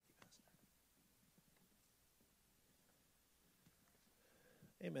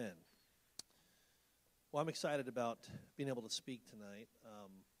Amen. Well, I'm excited about being able to speak tonight.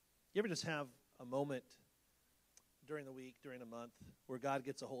 You ever just have a moment during the week, during a month, where God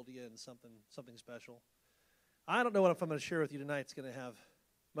gets a hold of you and something special? I don't know what I'm going to share with you tonight. It's going to have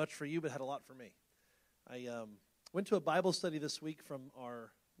much for you, but had a lot for me. I went to a Bible study this week from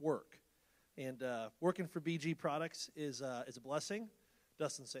our work, and working for BG Products is a blessing.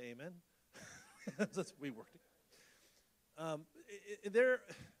 Dustin, say amen. That's we work.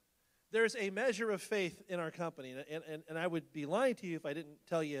 There's a measure of faith in our company, and I would be lying to you if I didn't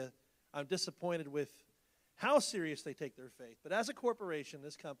tell you I'm disappointed with how serious they take their faith. But as a corporation,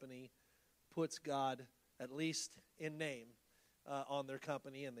 this company puts God, at least in name, on their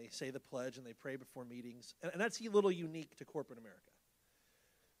company, and they say the pledge, and they pray before meetings. And that's a little unique to corporate America.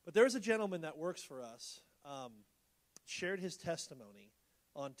 But there's a gentleman that works for us, shared his testimony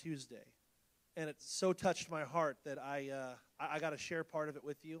on Tuesday. And it so touched my heart that I got to share part of it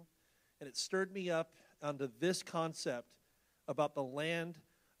with you. And it stirred me up onto this concept about the land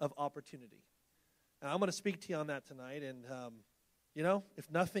of opportunity. And I'm going to speak to you on that tonight. And,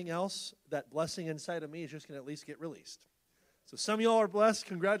 if nothing else, that blessing inside of me is just going to at least get released. So some of y'all are blessed.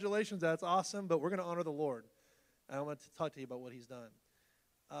 Congratulations. That's awesome. But we're going to honor the Lord. And I want to talk to you about what he's done.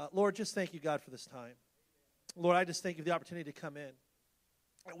 Lord, just thank you, God, for this time. Lord, I just thank you for the opportunity to come in.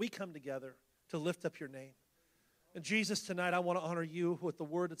 And we come together to lift up your name. And Jesus, tonight I want to honor you with the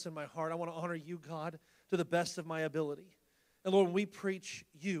word that's in my heart. I want to honor you, God, to the best of my ability. And Lord, when we preach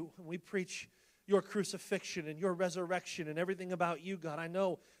you, and we preach your crucifixion and your resurrection and everything about you, God, I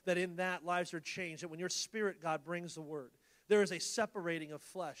know that in that lives are changed, that when your spirit, God, brings the word, there is a separating of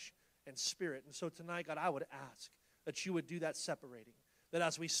flesh and spirit. And so tonight, God, I would ask that you would do that separating, that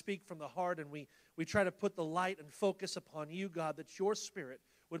as we speak from the heart and we try to put the light and focus upon you, God, that your spirit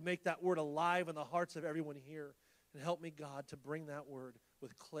would make that word alive in the hearts of everyone here. And help me, God, to bring that word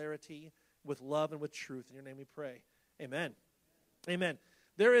with clarity, with love, and with truth. In your name we pray. Amen. Amen.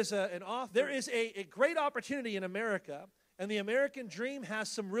 There is a great opportunity in America, and the American dream has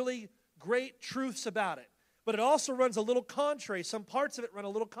some really great truths about it. But it also runs a little contrary. Some parts of it run a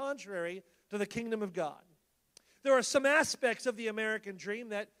little contrary to the kingdom of God. There are some aspects of the American dream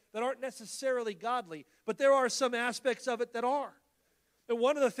that aren't necessarily godly, but there are some aspects of it that are. And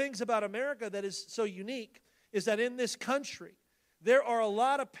one of the things about America that is so unique is that in this country, there are a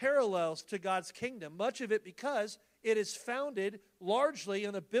lot of parallels to God's kingdom, much of it because it is founded largely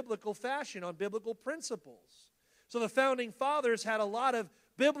in a biblical fashion, on biblical principles. So the founding fathers had a lot of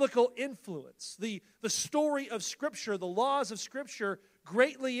biblical influence. The story of Scripture, the laws of Scripture,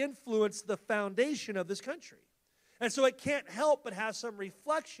 greatly influenced the foundation of this country. And so it can't help but have some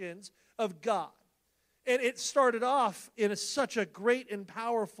reflections of God. And it started off in such a great and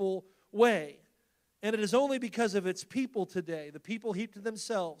powerful way. And it is only because of its people today, the people heap to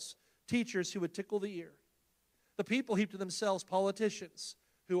themselves teachers who would tickle the ear. The people heap to themselves politicians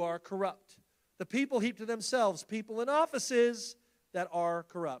who are corrupt. The people heap to themselves people in offices that are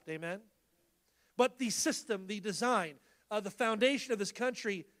corrupt. Amen? But the system, the design, the foundation of this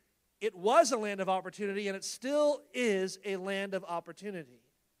country, it was a land of opportunity, and it still is a land of opportunity.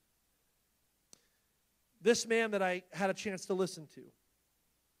 This man that I had a chance to listen to,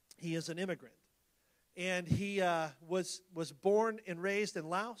 he is an immigrant. And he was born and raised in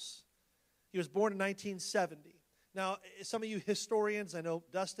Laos. He was born in 1970. Now, some of you historians, I know,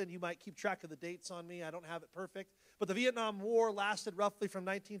 Dustin, you might keep track of the dates on me. I don't have it perfect. But the Vietnam War lasted roughly from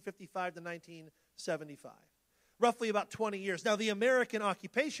 1955 to 1975. Roughly about 20 years. Now, the American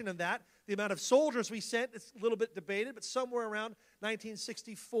occupation of that, the amount of soldiers we sent, it's a little bit debated, but somewhere around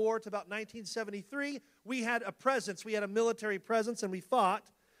 1964 to about 1973, we had a presence. We had a military presence, and we fought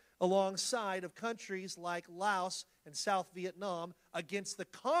alongside of countries like Laos and South Vietnam against the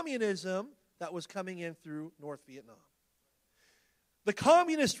communism that was coming in through North Vietnam. The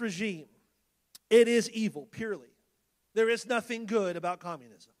communist regime, it is evil, purely. There is nothing good about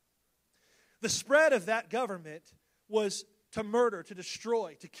communism. The spread of that government was to murder, to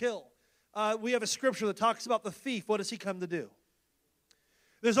destroy, to kill. We have a scripture that talks about the thief. What does he come to do?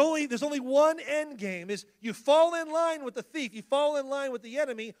 There's only one end game, is you fall in line with the thief, you fall in line with the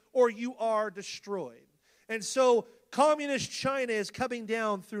enemy, or you are destroyed. And so communist China is coming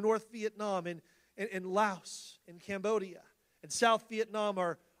down through North Vietnam and Laos and Cambodia. And South Vietnam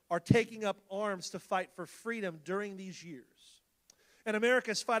are taking up arms to fight for freedom during these years. And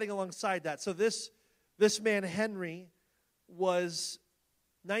America is fighting alongside that. So this man, Henry, was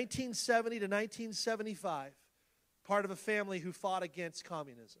 1970 to 1975. Part of a family who fought against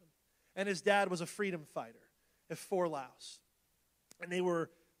communism. And his dad was a freedom fighter for Laos. And they were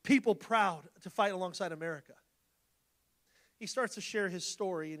people proud to fight alongside America. he starts to share his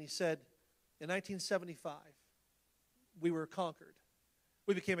story, and he said, in 1975, we were conquered.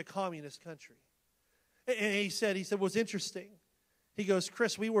 We became a communist country. And he said, it was interesting. He goes,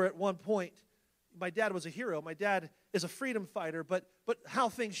 Chris, we were at one point, my dad was a hero. My dad is a freedom fighter, but how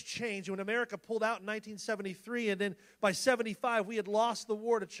things changed. When America pulled out in 1973, and then by 75, we had lost the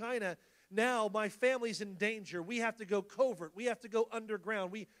war to China. Now my family's in danger. We have to go covert. We have to go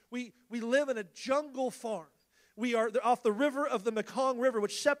underground. We live in a jungle farm. We are off the river of the Mekong River,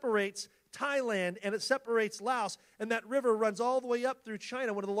 which separates Thailand and it separates Laos. And that river runs all the way up through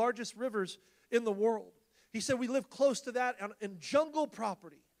China, one of the largest rivers in the world. He said we live close to that in jungle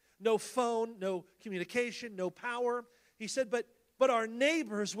property. No phone, no communication, no power. He said, but our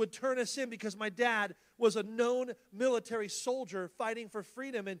neighbors would turn us in because my dad was a known military soldier fighting for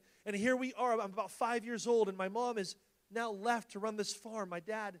freedom. And here we are. I'm about 5 years old, and my mom is now left to run this farm. My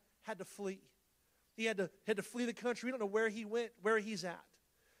dad had to flee. He had to flee the country. We don't know where he went, where he's at.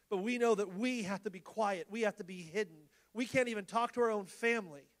 But we know that we have to be quiet. We have to be hidden. We can't even talk to our own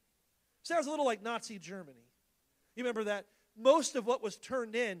family. Sounds a little like Nazi Germany. You remember that? Most of what was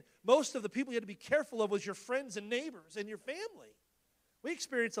turned in, most of the people you had to be careful of was your friends and neighbors and your family. We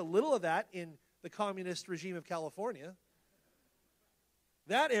experienced a little of that in the communist regime of California.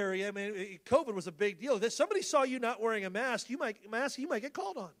 That area, I mean, COVID was a big deal. If somebody saw you not wearing a mask, you might get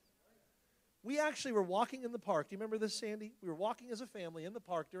called on. We actually were walking in the park. Do you remember this, Sandy? We were walking as a family in the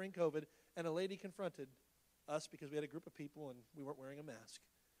park during COVID, and a lady confronted us because we had a group of people and we weren't wearing a mask.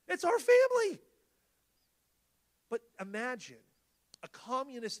 It's our family. But imagine a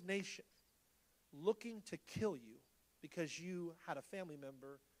communist nation looking to kill you because you had a family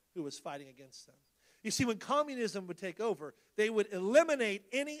member who was fighting against them. You see, when communism would take over, they would eliminate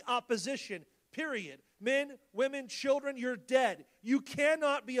any opposition, period. Men, women, children, you're dead. You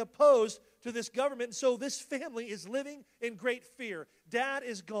cannot be opposed to this government. And so this family is living in great fear. Dad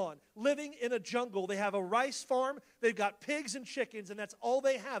is gone, living in a jungle. They have a rice farm. They've got pigs and chickens, and that's all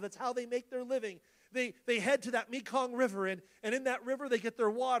they have. That's how they make their living. They head to that Mekong River, and in that river they get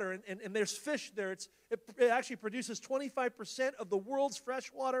their water, and there's fish there. It actually produces 25% of the world's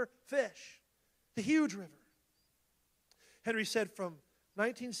freshwater fish. The huge river. Henry said from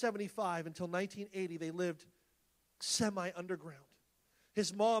 1975 until 1980, they lived semi-underground.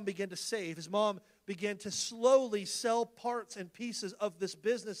 His mom began to save. His mom began to slowly sell parts and pieces of this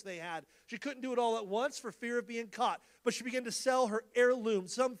business they had. She couldn't do it all at once for fear of being caught, but she began to sell her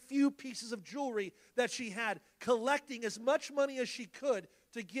heirlooms, some few pieces of jewelry that she had, collecting as much money as she could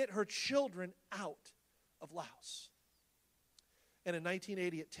to get her children out of Laos. And in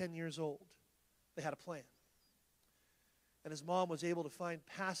 1980, at 10 years old, they had a plan. And his mom was able to find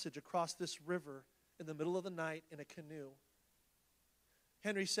passage across this river in the middle of the night in a canoe.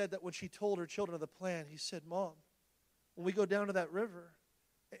 Henry said that when she told her children of the plan, he said, Mom, when we go down to that river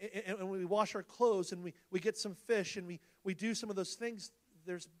and we wash our clothes and we get some fish and we do some of those things,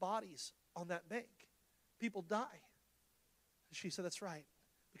 there's bodies on that bank. People die. She said, that's right,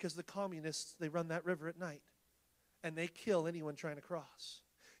 because the communists, they run that river at night and they kill anyone trying to cross.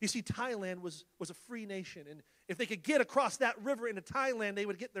 You see, Thailand was a free nation, and if they could get across that river into Thailand, they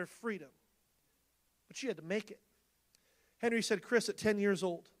would get their freedom. But she had to make it. Henry said, Chris, at 10 years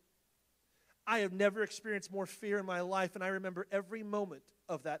old, I have never experienced more fear in my life, and I remember every moment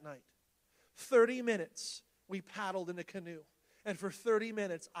of that night. 30 minutes, we paddled in a canoe, and for 30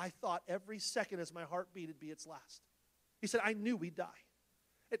 minutes, I thought every second as my heart beat, it'd be its last. He said, I knew we'd die.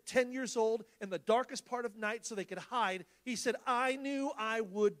 At 10 years old, in the darkest part of night so they could hide, he said, I knew I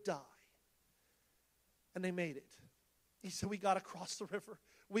would die. And they made it. He said, we got across the river.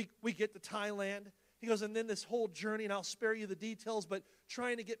 We get to Thailand. He goes, and then this whole journey, and I'll spare you the details, but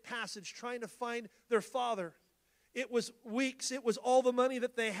trying to get passage, trying to find their father. It was weeks. It was all the money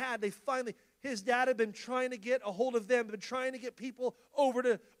that they had. His dad had been trying to get a hold of them, been trying to get people over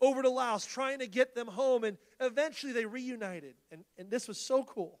to Laos, trying to get them home, and eventually they reunited. And this was so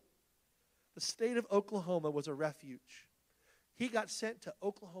cool. The state of Oklahoma was a refuge. He got sent to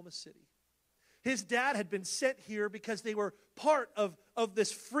Oklahoma City. His dad had been sent here because they were part of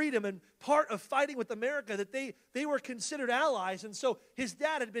this freedom and part of fighting with America, that they were considered allies. And so his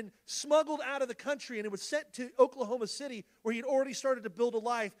dad had been smuggled out of the country and it was sent to Oklahoma City, where he had already started to build a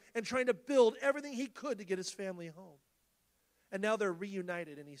life and trying to build everything he could to get his family home. And now they're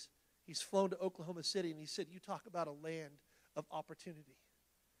reunited, and he's flown to Oklahoma City, and he said, you talk about a land of opportunity.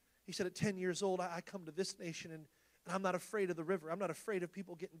 He said, at 10 years old, I come to this nation, and I'm not afraid of the river. I'm not afraid of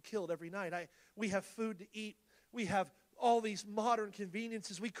people getting killed every night. We have food to eat. We have all these modern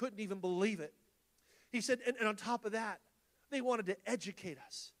conveniences. We couldn't even believe it. He said, and on top of that, they wanted to educate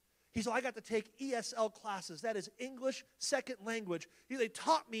us. He said, I got to take ESL classes. That is English second language. They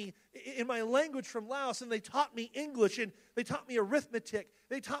taught me in my language from Laos, and they taught me English, and they taught me arithmetic.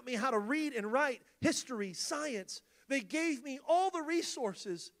 They taught me how to read and write, history, science. They gave me all the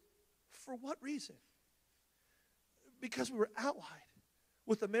resources. For what reason? Because we were allied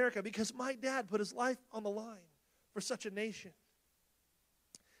with America, because my dad put his life on the line for such a nation.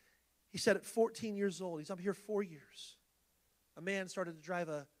 He said at 14 years old, he's up here 4 years, a man started to drive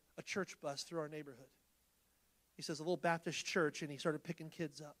a church bus through our neighborhood. He says, a little Baptist church, and he started picking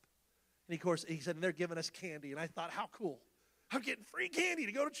kids up. And of course, he said, and they're giving us candy. And I thought, how cool. I'm getting free candy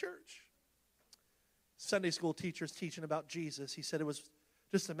to go to church. Sunday school teachers teaching about Jesus. He said it was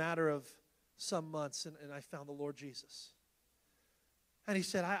just a matter of some months, and I found the Lord Jesus. And he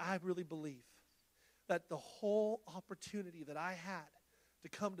said, I really believe that the whole opportunity that I had to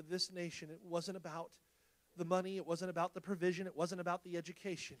come to this nation, it wasn't about the money, it wasn't about the provision, it wasn't about the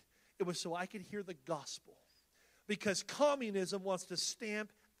education. It was so I could hear the gospel. Because communism wants to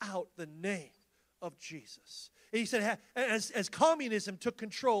stamp out the name of Jesus. And he said, as communism took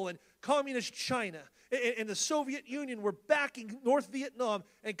control, and communist China and the Soviet Union were backing North Vietnam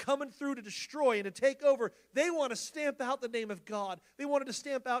and coming through to destroy and to take over, they want to stamp out the name of God. They wanted to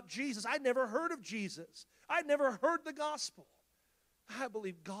stamp out Jesus. I'd never heard of Jesus. I'd never heard the gospel. I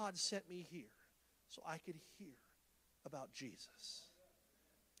believe God sent me here so I could hear about Jesus.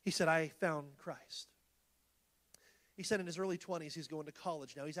 He said, I found Christ. He said in his early 20s, he's going to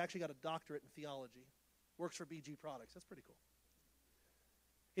college now. He's actually got a doctorate in theology. Works for BG Products. That's pretty cool.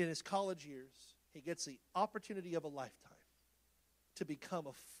 In his college years, he gets the opportunity of a lifetime to become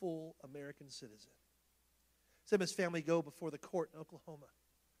a full American citizen. Him and his family go before the court in Oklahoma.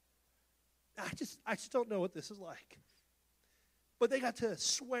 I just don't know what this is like. But they got to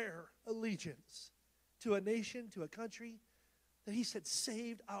swear allegiance to a nation, to a country that he said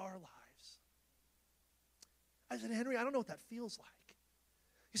saved our lives. I said, Henry, I don't know what that feels like.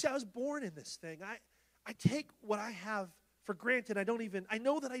 You see, I was born in this thing. I take what I have for granted. I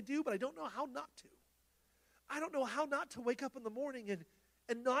know that I do, but I don't know how not to. I don't know how not to wake up in the morning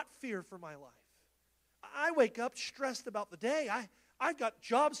and not fear for my life. I wake up stressed about the day. I've got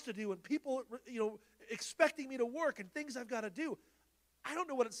jobs to do and people, expecting me to work and things I've got to do. I don't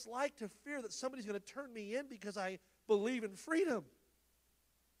know what it's like to fear that somebody's going to turn me in because I believe in freedom.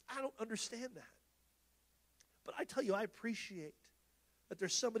 I don't understand that. But I tell you, I appreciate that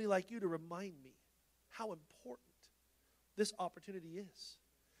there's somebody like you to remind me how important this opportunity is,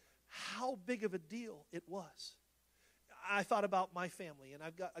 how big of a deal it was. I thought about my family, and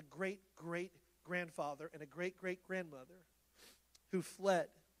I've got a great-great-grandfather and a great-great-grandmother who fled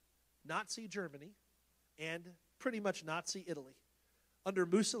Nazi Germany and pretty much Nazi Italy under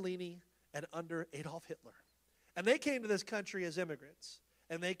Mussolini and under Adolf Hitler. And they came to this country as immigrants,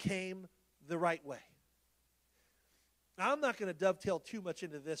 and they came the right way. Now, I'm not going to dovetail too much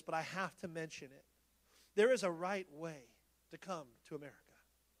into this, but I have to mention it. There is a right way to come to America.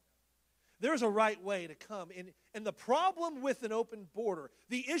 There is a right way to come. And the problem with an open border,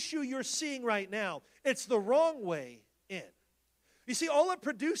 the issue you're seeing right now, it's the wrong way in. You see, all it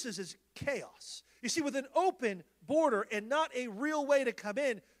produces is chaos. You see, with an open border and not a real way to come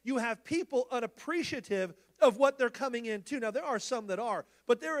in, you have people unappreciative of what they're coming into. Now, there are some that are,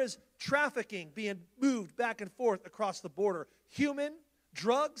 but there is trafficking being moved back and forth across the border. Human,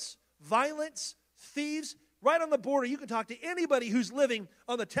 drugs, violence, thieves. Right on the border, you can talk to anybody who's living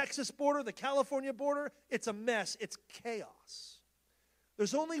on the Texas border, the California border. It's a mess. It's chaos.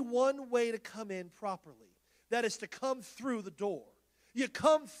 There's only one way to come in properly. That is to come through the door. You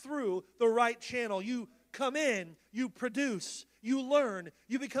come through the right channel. You come in, you produce, you learn,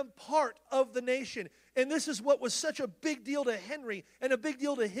 you become part of the nation. And this is what was such a big deal to Henry and a big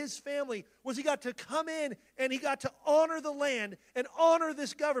deal to his family, was he got to come in and he got to honor the land and honor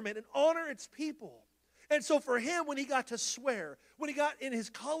this government and honor its people. And so for him, when he got to swear, when he got in his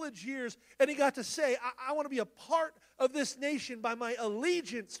college years and he got to say, I want to be a part of this nation by my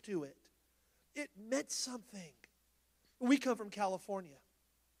allegiance to it, it meant something. We come from California.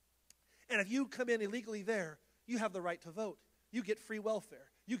 And if you come in illegally there, you have the right to vote. You get free welfare.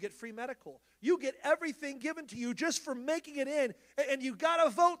 You get free medical. You get everything given to you just for making it in. And you got to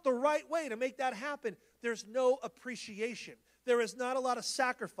vote the right way to make that happen. There's no appreciation. There is not a lot of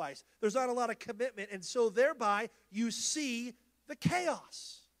sacrifice. There's not a lot of commitment. And so thereby, you see the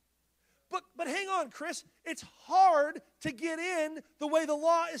chaos. But hang on, Chris. It's hard to get in the way the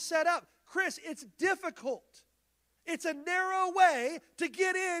law is set up. Chris, it's difficult. It's a narrow way to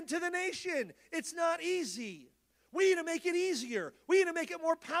get into the nation. It's not easy. We need to make it easier. We need to make it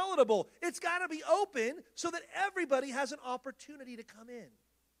more palatable. It's got to be open so that everybody has an opportunity to come in.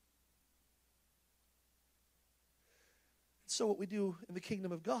 So what we do in the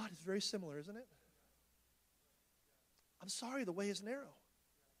kingdom of God is very similar, isn't it? I'm sorry, the way is narrow.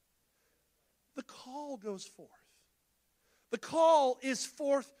 The call goes forth. The call is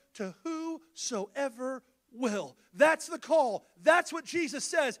forth to whosoever will. That's the call. That's what Jesus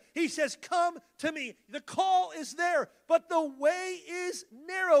says. He says, come to me. The call is there, but the way is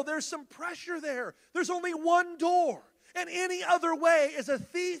narrow. There's some pressure there. There's only one door, and any other way is a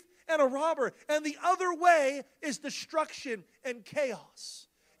thief and a robber, and the other way is destruction and chaos.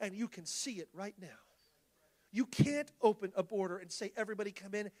 And you can see it right now. You can't open a border and say, everybody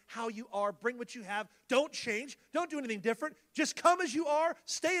come in how you are, bring what you have, don't change, don't do anything different. Just come as you are,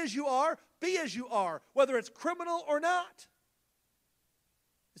 stay as you are, be as you are, whether it's criminal or not.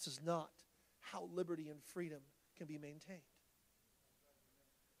 This is not how liberty and freedom can be maintained.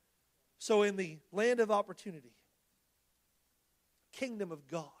 So in the land of opportunity, kingdom of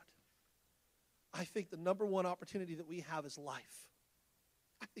God, I think the number one opportunity that we have is life.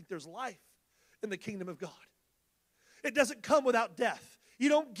 I think there's life in the kingdom of God. It doesn't come without death. You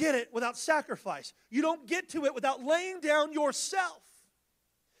don't get it without sacrifice. You don't get to it without laying down yourself.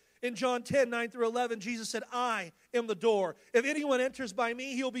 In John 10, 9 through 11, Jesus said, I am the door. If anyone enters by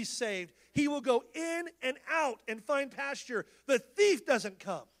me, he'll be saved. He will go in and out and find pasture. The thief doesn't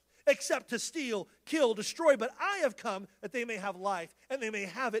come except to steal, kill, destroy. But I have come that they may have life and they may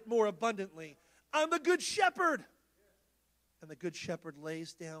have it more abundantly. I'm the good shepherd. And the good shepherd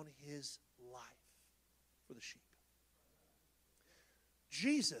lays down his life for the sheep.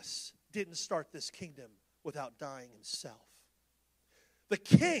 Jesus didn't start this kingdom without dying himself. The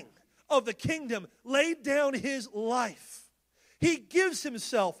king of the kingdom laid down his life. He gives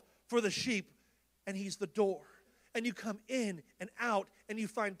himself for the sheep, and he's the door. And you come in and out, and you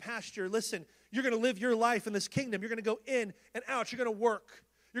find pasture. Listen, you're going to live your life in this kingdom. You're going to go in and out. You're going to work.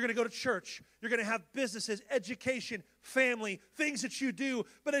 You're going to go to church. You're going to have businesses, education, family, things that you do.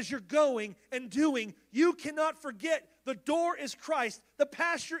 But as you're going and doing, you cannot forget the door is Christ. The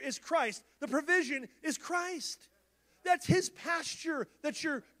pasture is Christ. The provision is Christ. That's his pasture that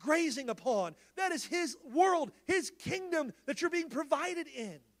you're grazing upon. That is his world, his kingdom that you're being provided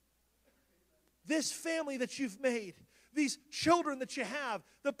in. This family that you've made, these children that you have,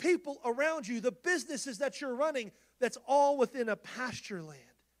 the people around you, the businesses that you're running, that's all within a pasture land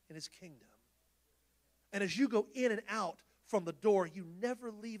in his kingdom. And as you go in and out from the door, you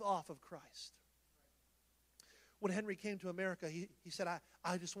never leave off of Christ. When Henry came to America, he said,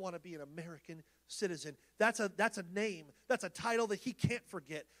 I just want to be an American citizen. That's a name. That's a title that he can't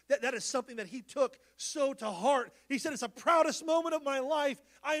forget. That is something that he took so to heart. He said, it's the proudest moment of my life.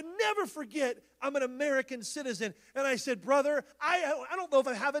 I never forget I'm an American citizen. And I said, brother, I don't know if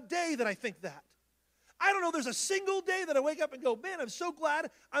I have a day that I think that. I don't know there's a single day that I wake up and go, man, I'm so glad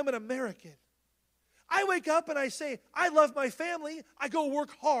I'm an American. I wake up and I say, I love my family. I go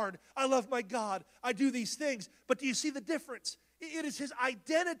work hard. I love my God. I do these things. But do you see the difference? It is his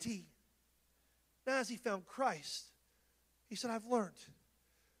identity. Now, as he found Christ, he said, I've learned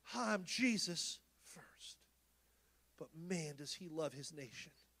I'm Jesus first. But man, does he love his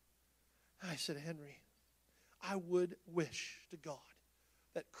nation. I said, Henry, I would wish to God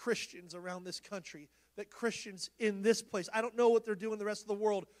that Christians around this country, that Christians in this place, I don't know what they're doing the rest of the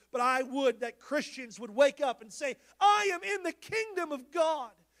world, but I would that Christians would wake up and say, I am in the kingdom of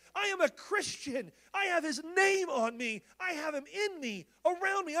God. I am a Christian. I have his name on me. I have him in me,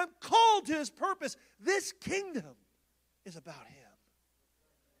 around me. I'm called to his purpose. This kingdom is about him.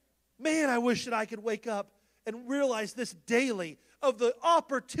 Man, I wish that I could wake up and realize this daily of the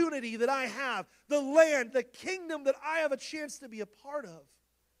opportunity that I have, the land, the kingdom that I have a chance to be a part of.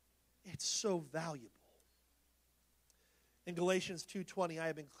 It's so valuable. In Galatians 2:20, I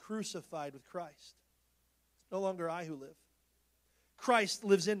have been crucified with Christ. It's no longer I who live. Christ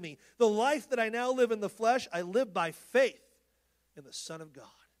lives in me. The life that I now live in the flesh, I live by faith in the Son of God,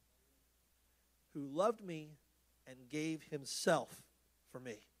 who loved me and gave himself for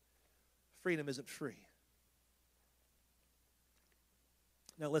me. Freedom isn't free.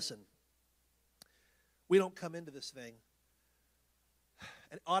 Now listen, we don't come into this thing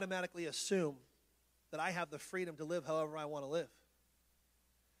and automatically assume that I have the freedom to live however I want to live.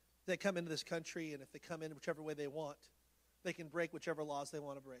 They come into this country, and if they come in whichever way they want, they can break whichever laws they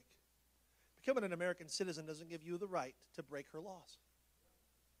want to break. Becoming an American citizen doesn't give you the right to break her laws.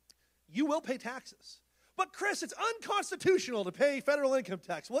 You will pay taxes. But Chris, it's unconstitutional to pay federal income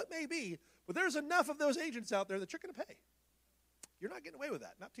tax. Well, it may be, but there's enough of those agents out there that you're going to pay. You're not getting away with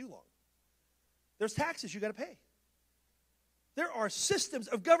that, not too long. There's taxes you got to pay. There are systems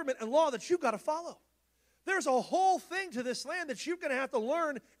of government and law that you've got to follow. There's a whole thing to this land that you're going to have to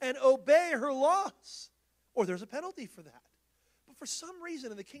learn and obey her laws, or there's a penalty for that. for some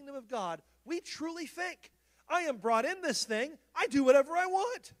reason in the kingdom of God, we truly think, I am brought in this thing, I do whatever I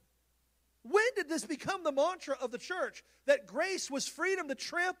want. When did this become the mantra of the church? That grace was freedom to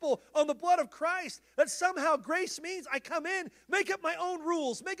trample on the blood of Christ. That somehow grace means I come in, make up my own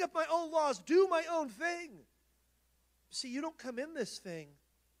rules, make up my own laws, do my own thing. See, you don't come in this thing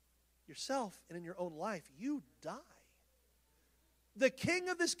yourself and in your own life. You die. The king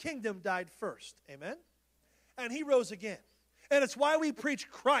of this kingdom died first. Amen? And he rose again. And it's why we preach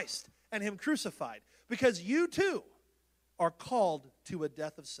Christ and him crucified. Because you too are called to a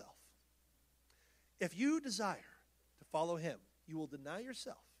death of self. If you desire to follow him, you will deny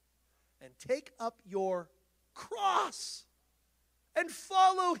yourself and take up your cross and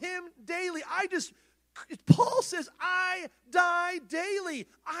follow him daily. Paul says, I die daily.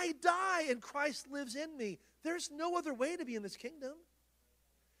 I die and Christ lives in me. There's no other way to be in this kingdom.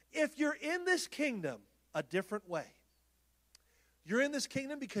 If you're in this kingdom a different way, you're in this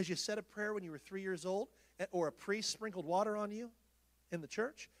kingdom because you said a prayer when you were 3 years old or a priest sprinkled water on you in the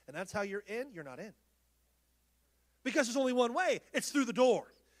church, and that's how you're not in. Because there's only one way. It's through the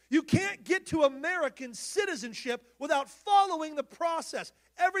door. You can't get to American citizenship without following the process.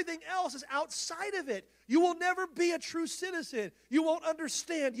 Everything else is outside of it. You will never be a true citizen. You won't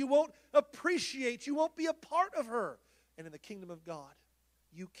understand. You won't appreciate. You won't be a part of her. And in the kingdom of God,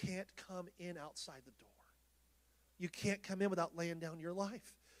 you can't come in outside the door. You can't come in without laying down your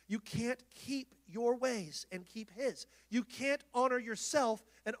life. You can't keep your ways and keep his. You can't honor yourself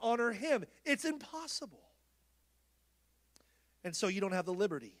and honor him. It's impossible. And so you don't have the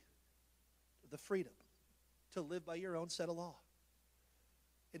liberty, the freedom to live by your own set of law.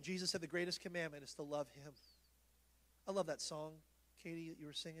 And Jesus said the greatest commandment is to love him. I love that song, Katie, that you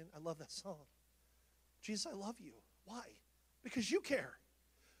were singing. I love that song. Jesus, I love you. Why? Because you care.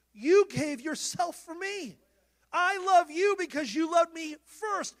 You gave yourself for me. I love you because you loved me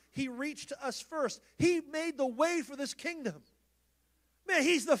first. He reached to us first. He made the way for this kingdom. Man,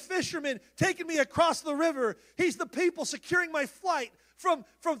 he's the fisherman taking me across the river. He's the people securing my flight from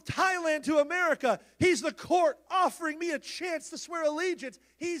Thailand to America. He's the court offering me a chance to swear allegiance.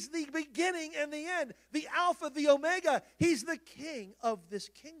 He's the beginning and the end, the Alpha, the Omega. He's the king of this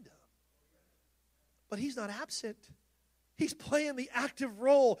kingdom. But he's not absent. He's playing the active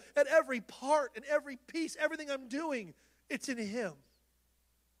role at every part and every piece, everything I'm doing. It's in him.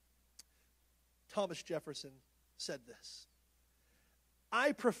 Thomas Jefferson said this: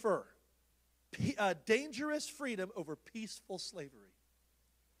 I prefer dangerous freedom over peaceful slavery.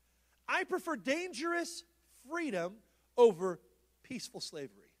 I prefer dangerous freedom over peaceful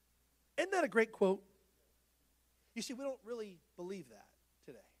slavery. Isn't that a great quote? You see, we don't really believe that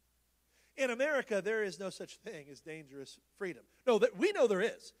today. In America, there is no such thing as dangerous freedom. No, we know there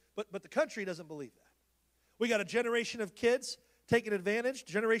is, but the country doesn't believe that. We got a generation of kids taking advantage,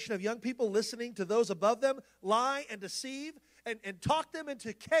 generation of young people listening to those above them lie and deceive and talk them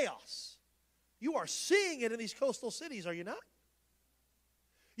into chaos. You are seeing it in these coastal cities, are you not?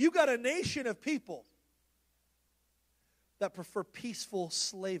 You got a nation of people that prefer peaceful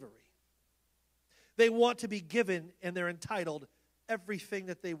slavery. They want to be given, and they're entitled, everything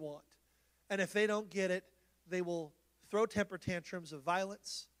that they want. And if they don't get it, they will throw temper tantrums of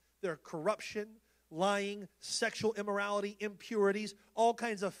violence, their corruption, lying, sexual immorality, impurities, all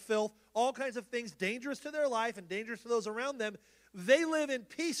kinds of filth, all kinds of things dangerous to their life and dangerous to those around them. They live in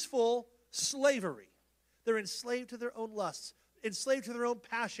peaceful slavery. They're enslaved to their own lusts, enslaved to their own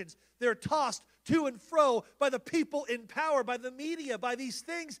passions. They're tossed to and fro by the people in power, by the media, by these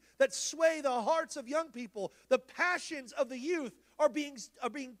things that sway the hearts of young people. The passions of the youth are being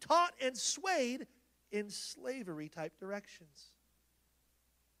taught and swayed in slavery-type directions.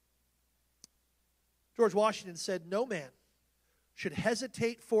 George Washington said, no man should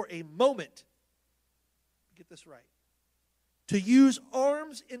hesitate for a moment, get this right, to use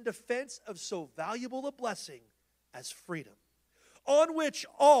arms in defense of so valuable a blessing as freedom, on which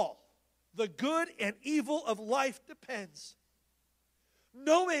all the good and evil of life depends.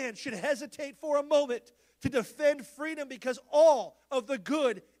 No man should hesitate for a moment to defend freedom because all of the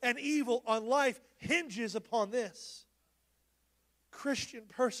good and evil on life hinges upon this. Christian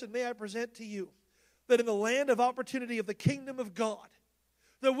person, may I present to you that in the land of opportunity of the kingdom of God,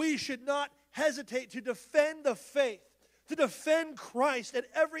 that we should not hesitate to defend the faith, to defend Christ at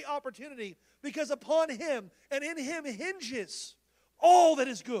every opportunity, because upon him and in him hinges all that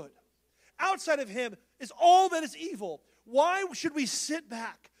is good. Outside of him is all that is evil. Why should we sit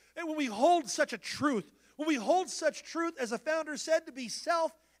back and when we hold such a truth, when we hold such truth, as the founder said, to be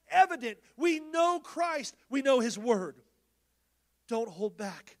self-evident? We know Christ, we know his word. Don't hold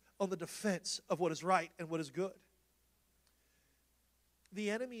back on the defense of what is right and what is good. The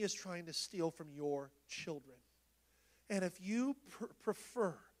enemy is trying to steal from your children. And if you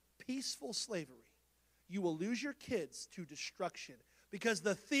prefer peaceful slavery, you will lose your kids to destruction, because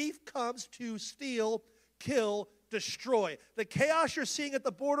the thief comes to steal, kill, destroy. The chaos you're seeing at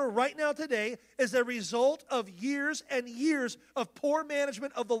the border right now today is a result of years and years of poor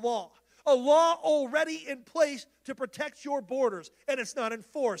management of the law. A law already in place to protect your borders, and it's not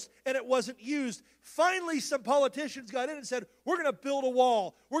enforced, and it wasn't used. Finally, some politicians got in and said, we're going to build a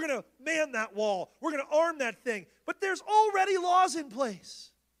wall. We're going to man that wall. We're going to arm that thing. But there's already laws in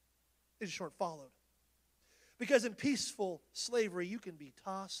place. They just weren't followed. Because in peaceful slavery, you can be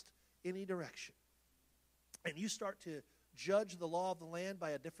tossed any direction. And you start to judge the law of the land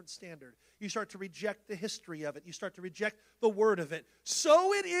by a different standard. You start to reject the history of it. You start to reject the word of it.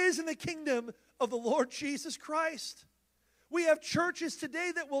 So it is in the kingdom of the Lord Jesus Christ. We have churches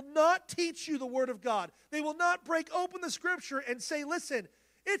today that will not teach you the word of God. They will not break open the scripture and say, listen,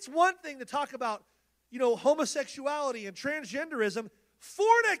 it's one thing to talk about, homosexuality and transgenderism.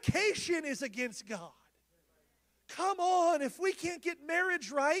 Fornication is against God. Come on, if we can't get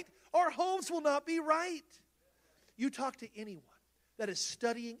marriage right, our homes will not be right. You talk to anyone that is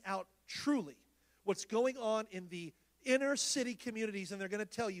studying out truly what's going on in the inner city communities, and they're going to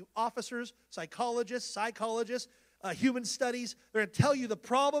tell you, officers, psychologists, human studies, they're going to tell you the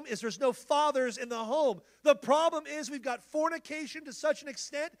problem is there's no fathers in the home. The problem is we've got fornication to such an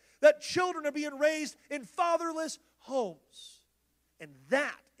extent that children are being raised in fatherless homes. And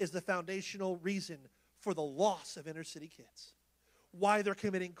that is the foundational reason for the loss of inner city kids. Why they're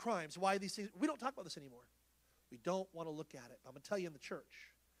committing crimes, why these things. We don't talk about this anymore. We don't want to look at it. I'm going to tell you, in the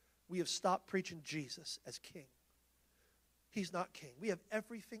church, we have stopped preaching Jesus as king. He's not king. We have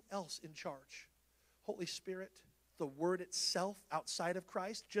everything else in charge. Holy Spirit, the word itself outside of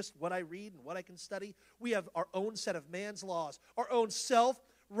Christ, just what I read and what I can study. We have our own set of man's laws, our own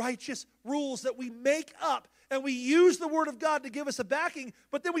self-righteous rules that we make up, and we use the word of God to give us a backing,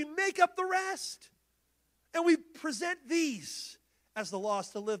 but then we make up the rest. And we present these as the laws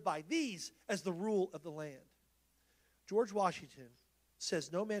to live by, these as the rule of the land. George Washington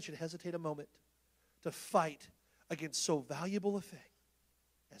says no man should hesitate a moment to fight against so valuable a thing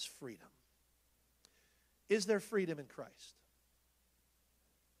as freedom. Is there freedom in Christ?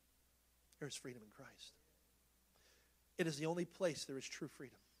 There is freedom in Christ. It is the only place there is true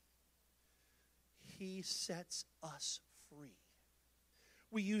freedom. He sets us free.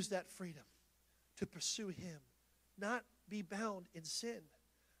 We use that freedom to pursue Him, not be bound in sin,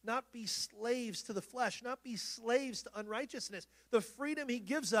 not be slaves to the flesh, not be slaves to unrighteousness. The freedom He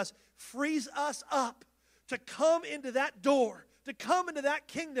gives us frees us up to come into that door, to come into that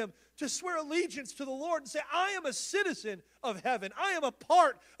kingdom, to swear allegiance to the Lord and say, I am a citizen of heaven. I am a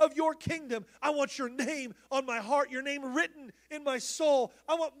part of your kingdom. I want your name on my heart, your name written in my soul.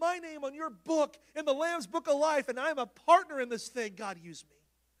 I want my name on your book, in the Lamb's book of life, and I'm a partner in this thing. God, use me.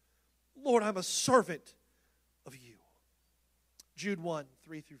 Lord, I'm a servant of you. Jude 1,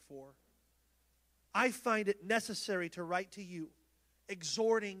 3 through 4. I find it necessary to write to you,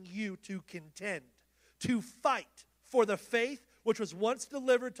 exhorting you to contend, to fight for the faith which was once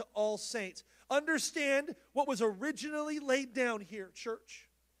delivered to all saints. Understand what was originally laid down here, church,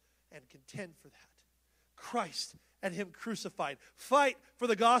 and contend for that. Christ and Him crucified. Fight for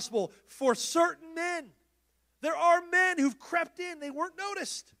the gospel for certain men. There are men who've crept in. They weren't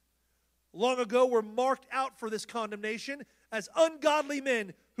noticed. Long ago were marked out for this condemnation as ungodly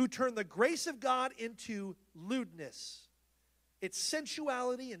men who turn the grace of God into lewdness, its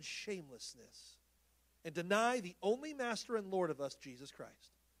sensuality and shamelessness, and deny the only master and Lord of us, Jesus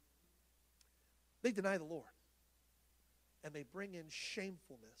Christ. They deny the Lord, and they bring in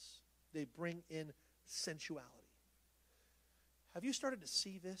shamefulness. They bring in sensuality. Have you started to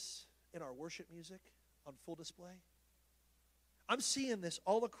see this in our worship music on full display? I'm seeing this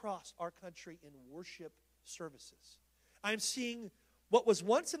all across our country in worship services. I'm seeing what was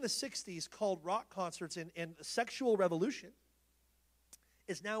once in the 60s called rock concerts and sexual revolution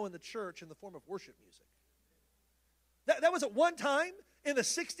is now in the church in the form of worship music. That was at one time in the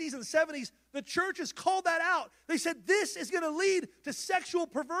 60s and 70s, the churches called that out. They said this is going to lead to sexual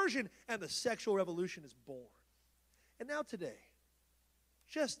perversion, and the sexual revolution is born. And now today,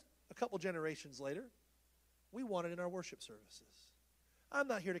 just a couple generations later, we want it in our worship services. I'm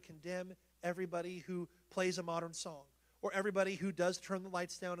not here to condemn everybody who plays a modern song or everybody who does turn the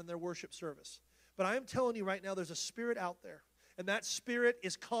lights down in their worship service. But I am telling you right now, there's a spirit out there. And that spirit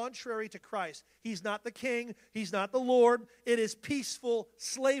is contrary to Christ. He's not the king. He's not the Lord. It is peaceful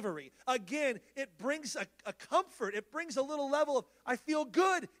slavery. Again, it brings a comfort. It brings a little level of, I feel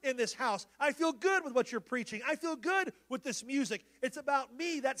good in this house. I feel good with what you're preaching. I feel good with this music. It's about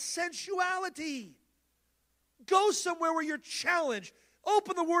me, that sensuality. Go somewhere where you're challenged.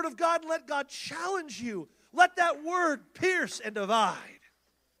 Open the Word of God and let God challenge you. Let that Word pierce and divide.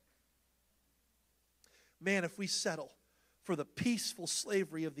 Man, if we settle for the peaceful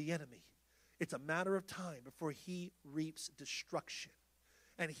slavery of the enemy, it's a matter of time before he reaps destruction,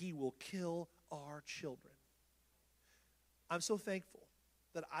 and he will kill our children. I'm so thankful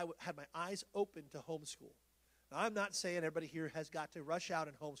that I had my eyes open to homeschool. Now, I'm not saying everybody here has got to rush out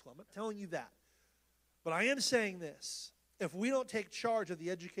and homeschool. I'm not telling you that. But I am saying this. If we don't take charge of the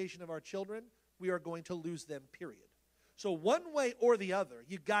education of our children, we are going to lose them, period. So one way or the other,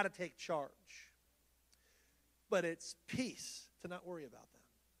 you've got to take charge. But it's peace to not worry about them.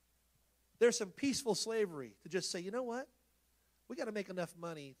 There's some peaceful slavery to just say, you know what? We got to make enough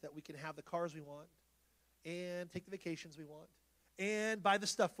money that we can have the cars we want and take the vacations we want and buy the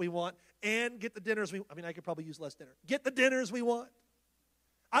stuff we want and get the dinners I could probably use less dinner. Get the dinners we want.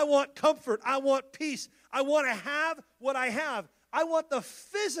 I want comfort. I want peace. I want to have what I have. I want the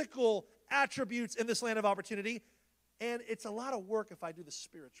physical attributes in this land of opportunity. And it's a lot of work if I do the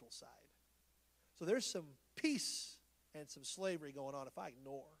spiritual side. So there's some peace and some slavery going on if I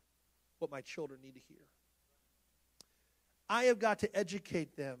ignore what my children need to hear. I have got to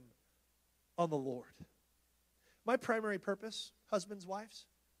educate them on the Lord. My primary purpose, husbands, wives,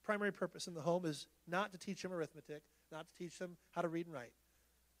 primary purpose in the home is not to teach them arithmetic, not to teach them how to read and write.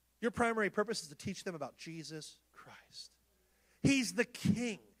 Your primary purpose is to teach them about Jesus Christ. He's the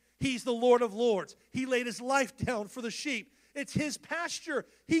King. He's the Lord of Lords. He laid his life down for the sheep. It's his pasture.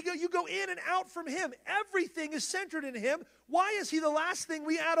 You go in and out from him. Everything is centered in him. Why is he the last thing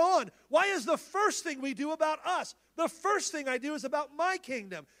we add on? Why is the first thing we do about us? The first thing I do is about my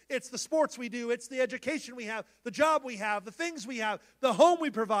kingdom. It's the sports we do. It's the education we have, the job we have, the things we have, the home we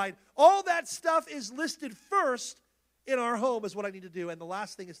provide. All that stuff is listed first in our home is what I need to do. And the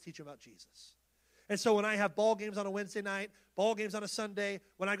last thing is teach them about Jesus. And so when I have ball games on a Wednesday night, ball games on a Sunday,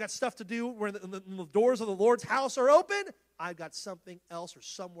 when I've got stuff to do where the doors of the Lord's house are open, I've got something else or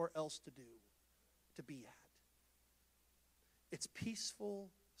somewhere else to do, to be at. It's peaceful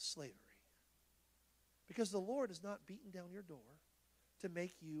slavery. Because the Lord is not beating down your door to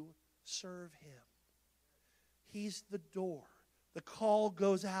make you serve him. He's the door. The call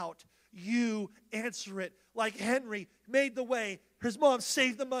goes out. You answer it. Like Henry made the way. His mom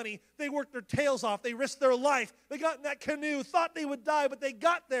saved the money. They worked their tails off. They risked their life. They got in that canoe, thought they would die, but they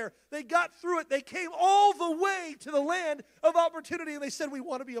got there. They got through it. They came all the way to the land of opportunity, and they said, we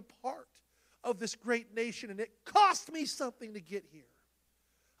want to be a part of this great nation, and it cost me something to get here.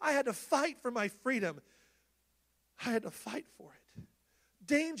 I had to fight for my freedom. I had to fight for it.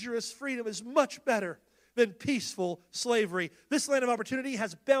 Dangerous freedom is much better than peaceful slavery. This land of opportunity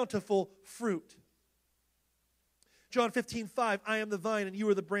has bountiful fruit. John 15:5, I am the vine and you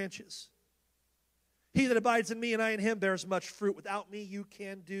are the branches. He that abides in me and I in him bears much fruit. Without me you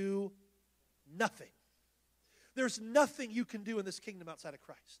can do nothing. There's nothing you can do in this kingdom outside of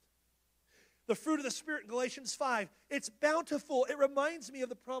Christ. The fruit of the Spirit in Galatians 5, it's bountiful. It reminds me of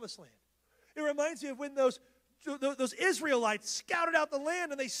the promised land. It reminds me of when those Israelites scouted out the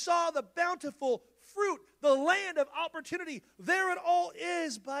land and they saw the bountiful fruit, the land of opportunity. There it all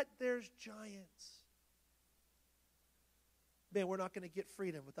is, but there's giants. Man, we're not going to get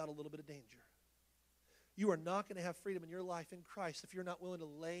freedom without a little bit of danger. You are not going to have freedom in your life in Christ if you're not willing to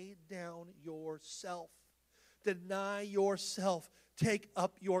lay down yourself. Deny yourself. Take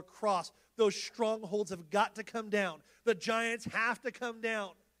up your cross. Those strongholds have got to come down. The giants have to come down.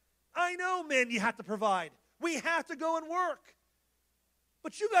 I know, men, you have to provide. We have to go and work.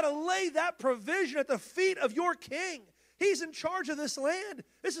 But you got to lay that provision at the feet of your King. He's in charge of this land.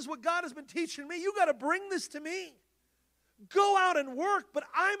 This is what God has been teaching me. You got to bring this to me. Go out and work, but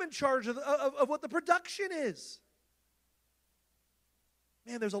I'm in charge of what the production is.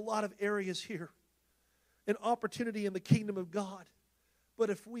 Man, there's a lot of areas here, an opportunity in the kingdom of God. But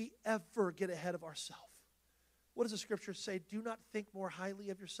if we ever get ahead of ourselves, what does the scripture say? Do not think more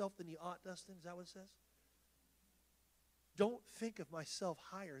highly of yourself than you ought, Dustin. Is that what it says? Don't think of myself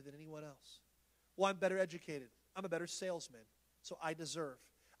higher than anyone else. Well, I'm better educated. I'm a better salesman, so I deserve.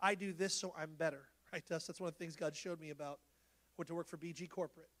 I do this, so I'm better. Right, Dustin? That's one of the things God showed me about. Went to work for BG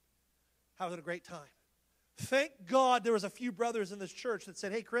Corporate. Having a great time. Thank God there was a few brothers in this church that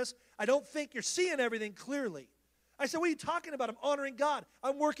said, hey, Chris, I don't think you're seeing everything clearly. I said, what are you talking about? I'm honoring God.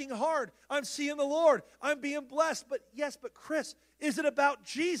 I'm working hard. I'm seeing the Lord. I'm being blessed. But yes, but Chris, is it about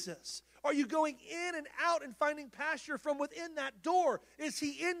Jesus? Are you going in and out and finding pasture from within that door? Is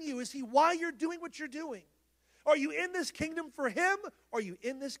he in you? Is he why you're doing what you're doing? Are you in this kingdom for him? Or are you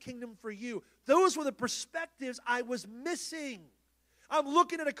in this kingdom for you? Those were the perspectives I was missing. I'm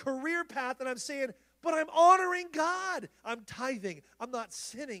looking at a career path and I'm saying, but I'm honoring God. I'm tithing. I'm not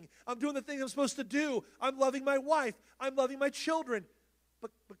sinning. I'm doing the things I'm supposed to do. I'm loving my wife. I'm loving my children. But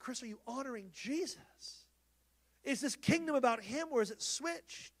Chris, are you honoring Jesus? Is this kingdom about him or is it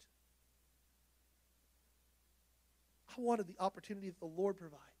switched? I wanted the opportunity that the Lord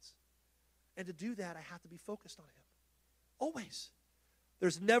provides. And to do that, I have to be focused on him. Always.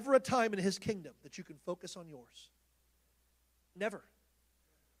 There's never a time in his kingdom that you can focus on yours. Never.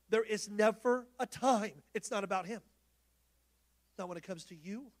 There is never a time it's not about him. Not when it comes to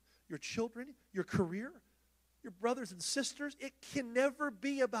you, your children, your career, your brothers and sisters. It can never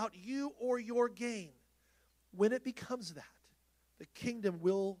be about you or your gain. When it becomes that, the kingdom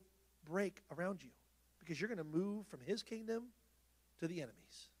will break around you because you're going to move from his kingdom to the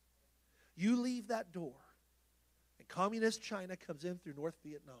enemy's. You leave that door, and communist China comes in through North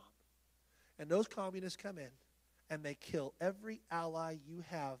Vietnam, and those communists come in, and they kill every ally you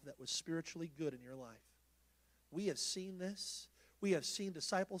have that was spiritually good in your life. We have seen this. We have seen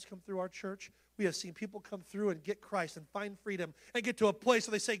disciples come through our church. We have seen people come through and get Christ and find freedom and get to a place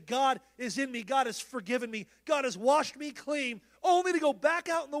where they say, God is in me. God has forgiven me. God has washed me clean, only to go back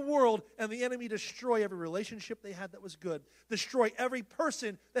out in the world and the enemy destroy every relationship they had that was good, destroy every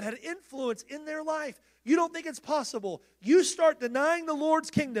person that had influence in their life. You don't think it's possible. You start denying the Lord's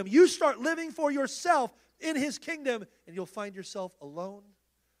kingdom. You start living for yourself in his kingdom, and you'll find yourself alone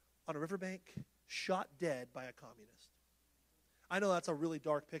on a riverbank, shot dead by a communist. I know that's a really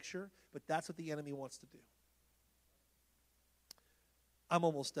dark picture, but that's what the enemy wants to do. I'm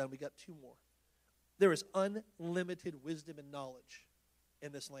almost done. We got two more. There is unlimited wisdom and knowledge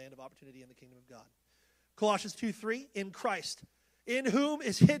in this land of opportunity in the kingdom of God. Colossians 2:3, in Christ, in whom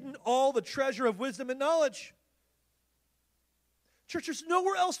is hidden all the treasure of wisdom and knowledge. Church, there's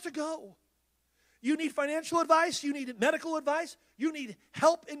nowhere else to go. You need financial advice. You need medical advice. You need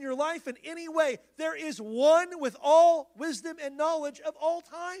help in your life in any way. There is one with all wisdom and knowledge of all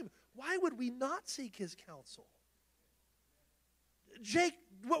time. Why would we not seek his counsel? Jake,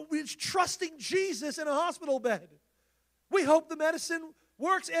 we're trusting Jesus in a hospital bed. We hope the medicine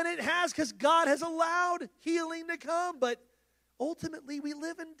works, and it has because God has allowed healing to come. But ultimately, we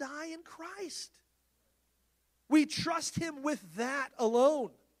live and die in Christ. We trust him with that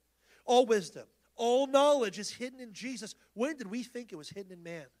alone. All wisdom. All knowledge is hidden in Jesus. When did we think it was hidden in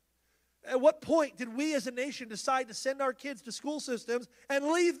man? At what point did we as a nation decide to send our kids to school systems and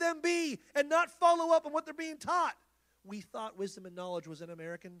leave them be and not follow up on what they're being taught? We thought wisdom and knowledge was an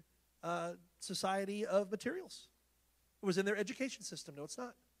American society of materials. It was in their education system. No, it's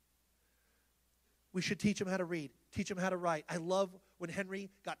not. We should teach them how to read, teach them how to write. I love when Henry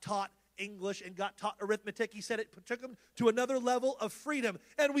got taught English and got taught arithmetic. He said it took him to another level of freedom,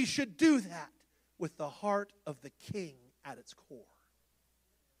 and we should do that with the heart of the king at its core.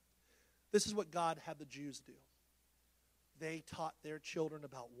 This is what God had the Jews do. They taught their children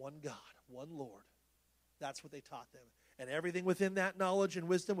about one God, one Lord. That's what they taught them. And everything within that knowledge and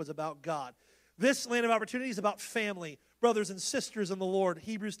wisdom was about God. This land of opportunity is about family, brothers and sisters in the Lord.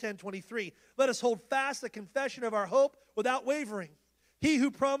 Hebrews 10:23. Let us hold fast the confession of our hope without wavering. He who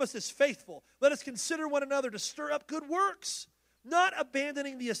promised is faithful. Let us consider one another to stir up good works, not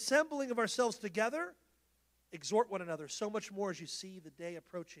abandoning the assembling of ourselves together. Exhort one another so much more as you see the day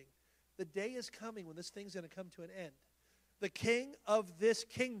approaching. The day is coming when this thing's going to come to an end. The king of this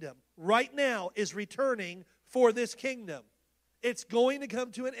kingdom right now is returning for this kingdom. It's going to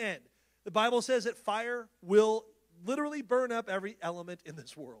come to an end. The Bible says that fire will literally burn up every element in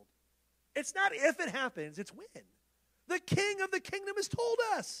this world. It's not if it happens, it's when. The king of the kingdom has told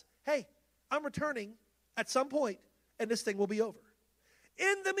us, hey, I'm returning at some point, and this thing will be over.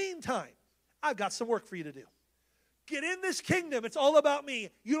 In the meantime, I've got some work for you to do. Get in this kingdom. It's all about me.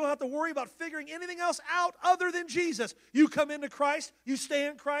 You don't have to worry about figuring anything else out other than Jesus. You come into Christ. You stay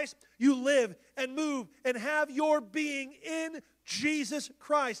in Christ. You live and move and have your being in Jesus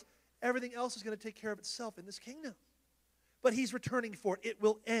Christ. Everything else is going to take care of itself in this kingdom. But he's returning for it. It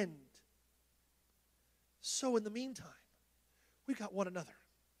will end. So in the meantime, we've got one another.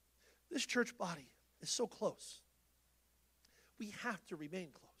 This church body is so close. We have to remain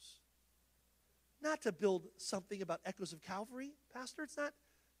close. Not to build something about Echoes of Calvary, Pastor. It's not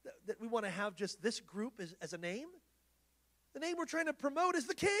that we want to have just this group as a name. The name we're trying to promote is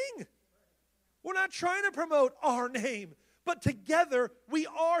the King. We're not trying to promote our name, but together we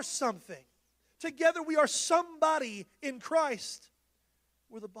are something. Together we are somebody in Christ.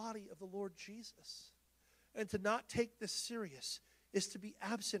 We're the body of the Lord Jesus. And to not take this serious is to be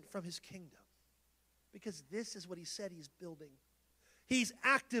absent from his kingdom. Because this is what he said he's building. He's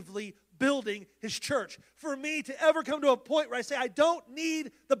actively building his church. For me to ever come to a point where I say, I don't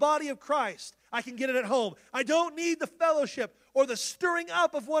need the body of Christ. I can get it at home. I don't need the fellowship or the stirring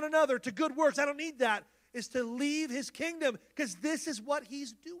up of one another to good works. I don't need that. Is to leave his kingdom, because this is what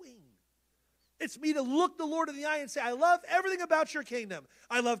he's doing. It's me to look the Lord in the eye and say, I love everything about your kingdom.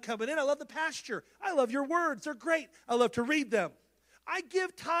 I love coming in. I love the pasture. I love your words. They're great. I love to read them. I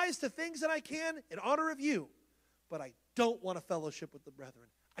give tithes to things that I can in honor of you, but I don't want to fellowship with the brethren.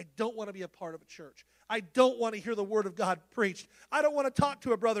 I don't want to be a part of a church. I don't want to hear the word of God preached. I don't want to talk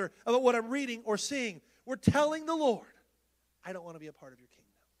to a brother about what I'm reading or seeing. We're telling the Lord, I don't want to be a part of your kingdom.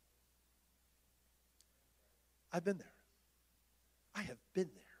 I've been there. I have been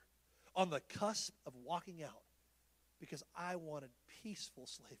there on the cusp of walking out because I wanted peaceful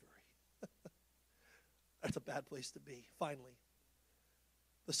slavery. That's a bad place to be, finally.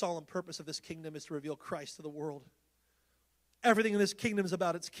 The solemn purpose of this kingdom is to reveal Christ to the world. Everything in this kingdom is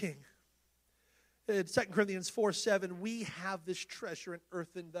about its king. In 2 Corinthians 4:7, we have this treasure in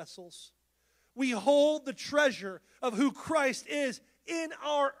earthen vessels. We hold the treasure of who Christ is in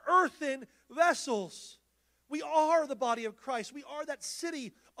our earthen vessels. We are the body of Christ. We are that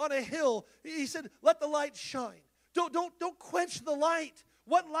city on a hill. He said, let the light shine. Don't quench the light.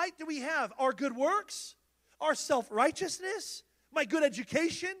 What light do we have? Our good works? Our self-righteousness? My good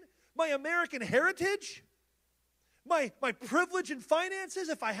education? My American heritage? My privilege and finances,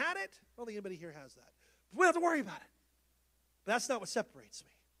 if I had it? I don't think anybody here has that. We don't have to worry about it. But that's not what separates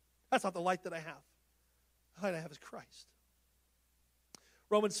me. That's not the light that I have. The light I have is Christ.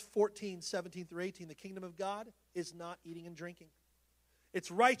 Romans 14:17-18, the kingdom of God is not eating and drinking. It's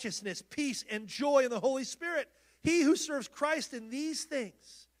righteousness, peace, and joy in the Holy Spirit. He who serves Christ in these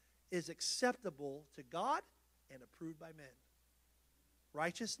things is acceptable to God and approved by men.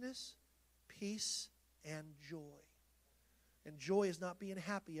 Righteousness, peace, and joy. And joy is not being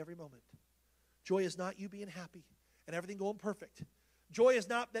happy every moment. Joy is not you being happy and everything going perfect. Joy is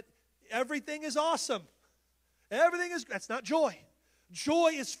not that everything is awesome. That's not joy.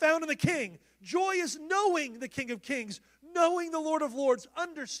 Joy is found in the King. Joy is knowing the King of Kings, knowing the Lord of Lords,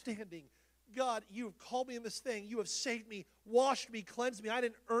 understanding, God, you have called me in this thing. You have saved me, washed me, cleansed me. I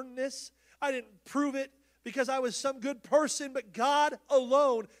didn't earn this. I didn't prove it because I was some good person, but God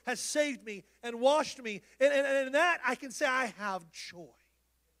alone has saved me and washed me. And in that, I can say I have joy.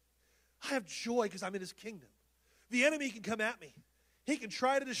 I have joy because I'm in his kingdom. The enemy can come at me. He can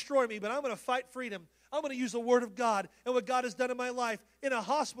try to destroy me, but I'm going to fight freedom. I'm going to use the word of God and what God has done in my life. In a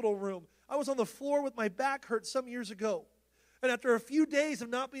hospital room, I was on the floor with my back hurt some years ago. And after a few days of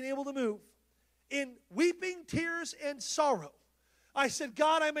not being able to move, in weeping, tears, and sorrow, I said,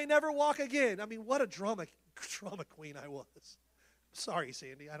 God, I may never walk again. I mean, what a drama queen I was. Sorry,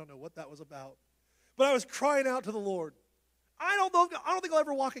 Sandy, I don't know what that was about. But I was crying out to the Lord. I don't think I'll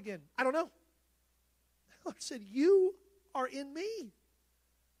ever walk again. I don't know. The Lord said, you are in me.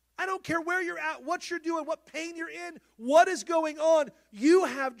 I don't care where you're at, what you're doing, what pain you're in, what is going on. You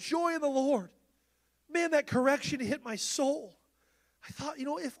have joy in the Lord. Man, that correction hit my soul. I thought,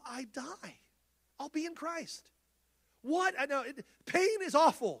 if I die, I'll be in Christ. What? I know pain is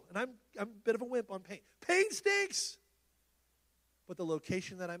awful, and I'm a bit of a wimp on pain. Pain stinks. But the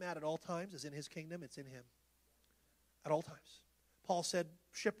location that I'm at all times is in his kingdom. It's in him. At all times. Paul said,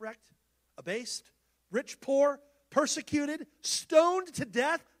 shipwrecked, abased, rich, poor, persecuted, stoned to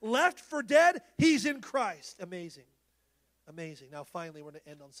death, left for dead. He's in Christ. Amazing. Amazing. Now, finally, we're going to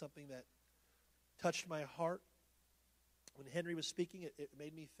end on something that touched my heart. When Henry was speaking, it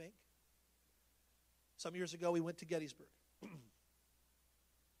made me think. Some years ago, we went to Gettysburg.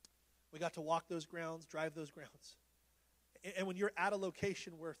 We got to walk those grounds, drive those grounds. And when you're at a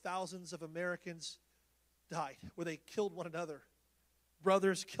location where thousands of Americans died, where they killed one another,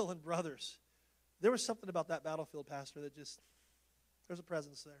 brothers killing brothers, there was something about that battlefield, Pastor, that just, there's a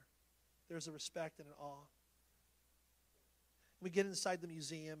presence there. There's a respect and an awe. We get inside the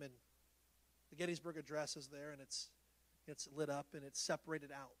museum, and the Gettysburg Address is there, and it's lit up, and it's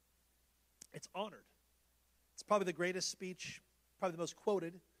separated out. It's honored. It's probably the greatest speech, probably the most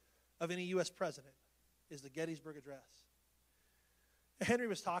quoted of any U.S. president, is the Gettysburg Address. Henry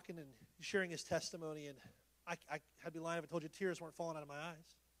was talking and sharing his testimony, and I'd be lying if I told you tears weren't falling out of my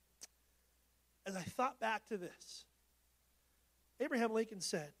eyes. As I thought back to this, Abraham Lincoln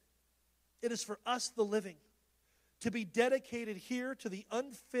said, it is for us, the living, to be dedicated here to the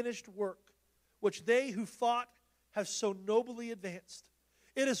unfinished work which they who fought have so nobly advanced.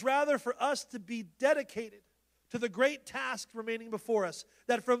 It is rather for us to be dedicated to the great task remaining before us,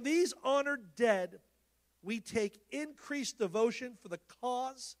 that from these honored dead we take increased devotion for the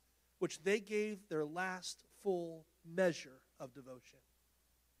cause which they gave their last full measure of devotion.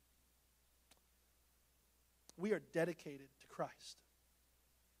 We are dedicated to Christ,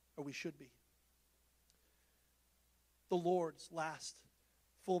 or we should be. The Lord's last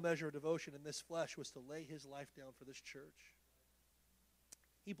full measure of devotion in this flesh was to lay his life down for this church.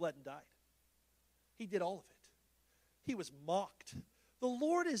 He bled and died. He did all of it. He was mocked. The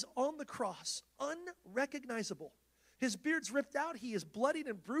Lord is on the cross, unrecognizable. His beard's ripped out. He is bloodied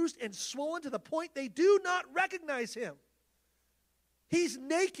and bruised and swollen to the point they do not recognize him. He's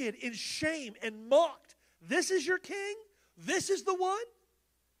naked in shame and mocked. This is your king? This is the one?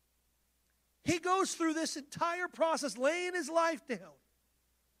 He goes through this entire process, laying his life down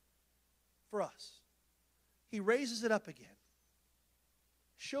for us. He raises it up again,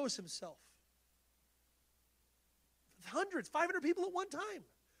 shows himself. Hundreds, 500 people at one time.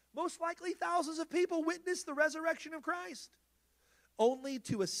 Most likely thousands of people witnessed the resurrection of Christ, only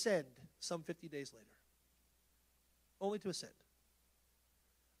to ascend some 50 days later. Only to ascend.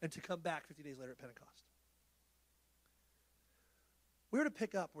 And to come back 50 days later at Pentecost. We're to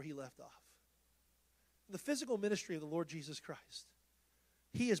pick up where he left off. The physical ministry of the Lord Jesus Christ.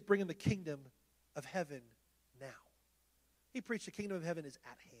 He is bringing the kingdom of heaven now. He preached the kingdom of heaven is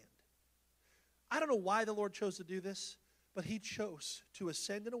at hand. I don't know why the Lord chose to do this, but he chose to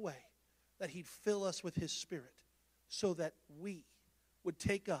ascend in a way that he'd fill us with his Spirit so that we would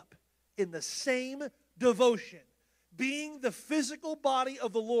take up in the same devotion, being the physical body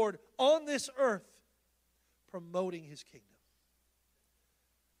of the Lord on this earth, promoting his kingdom.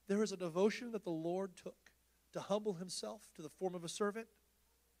 There is a devotion that the Lord took to humble himself to the form of a servant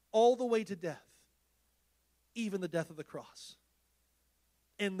all the way to death, even the death of the cross.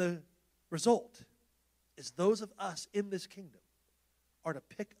 And the result is those of us in this kingdom are to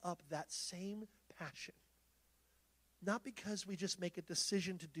pick up that same passion. Not because we just make a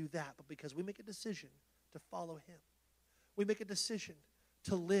decision to do that, but because we make a decision to follow him. We make a decision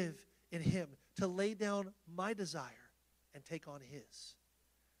to live in him, to lay down my desire and take on his.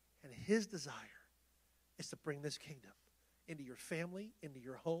 And his desire is to bring this kingdom into your family, into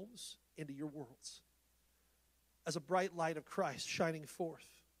your homes, into your worlds. As a bright light of Christ shining forth.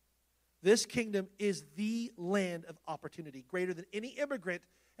 This kingdom is the land of opportunity, greater than any immigrant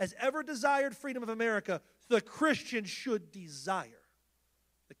has ever desired freedom of America. The Christian should desire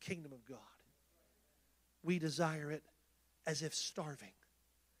the kingdom of God. We desire it as if starving,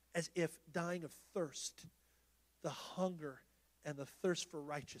 as if dying of thirst. The hunger and the thirst for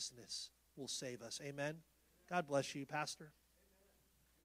righteousness will save us. Amen. God bless you, Pastor.